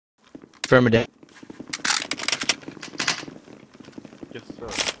Affirmative. Yes, sir.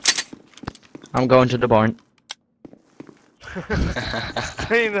 I'm going to the barn.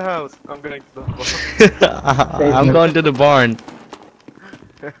 Stay in the house. I'm going to the bar. I'm going to the barn.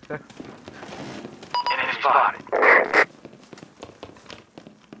 Enemy spotted.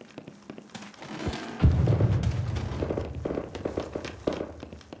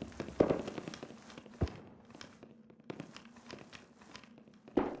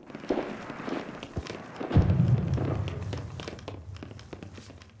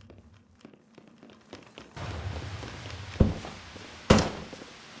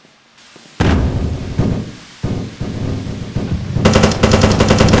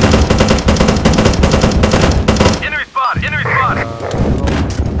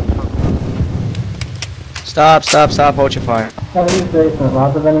 Stop, hold your fire. Enemies basement,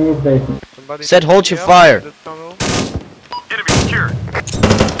 lots of enemies basement. Somebody Said hold your up fire. in the tunnel. Enemy secured.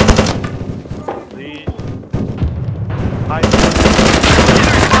 Please. High.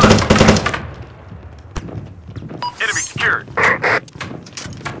 Enemy secured.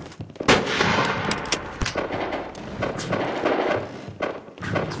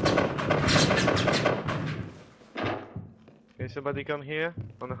 Can somebody come here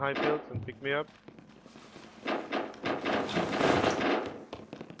on the high field and pick me up?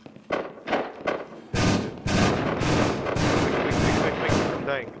 Quick, I'm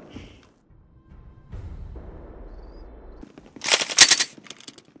dying.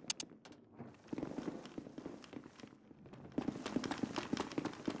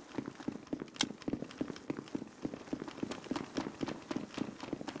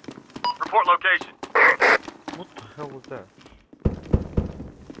 Report location. What the hell was that?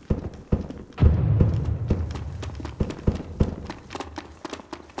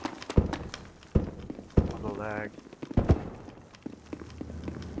 What a lag.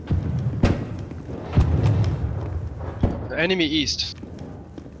 The enemy east.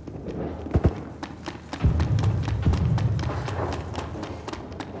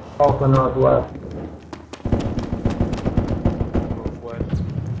 Also northwest. Northwest.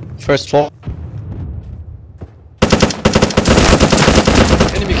 First floor.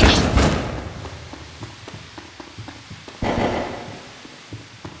 Enemy kitchen.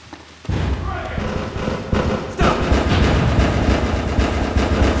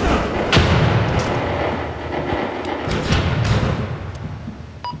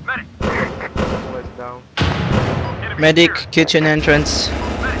 Northwest down. Medic, kitchen entrance.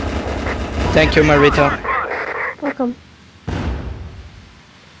 Thank you, Marita. Welcome.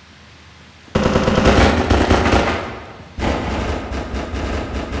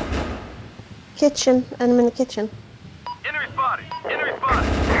 Kitchen, enemy in the kitchen. Enemy spotted. Enemy spotted.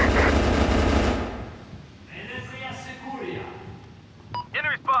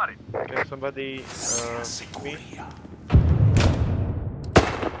 Enemy spotted. Can somebody me?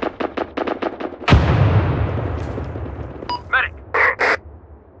 Medic.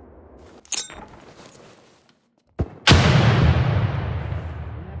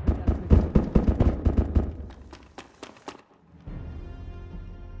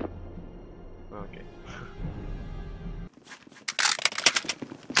 Okay.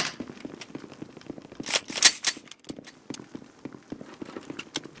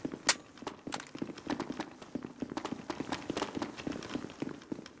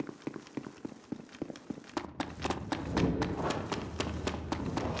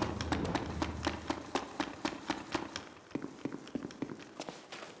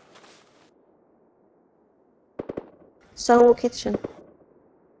 So kitchen.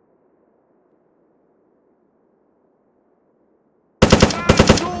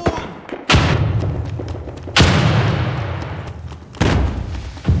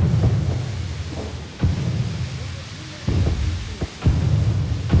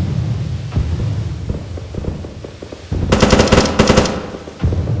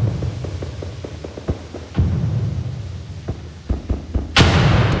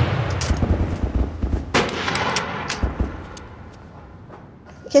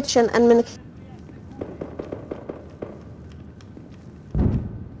 Kitchen, enemy in the kitchen.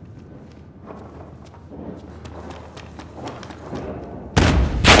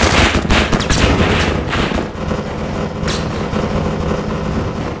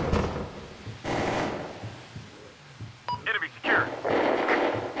 Enemy secured.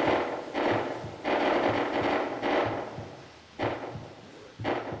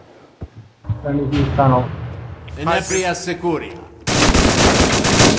 Enemies east tunnel. Enemy assicuri.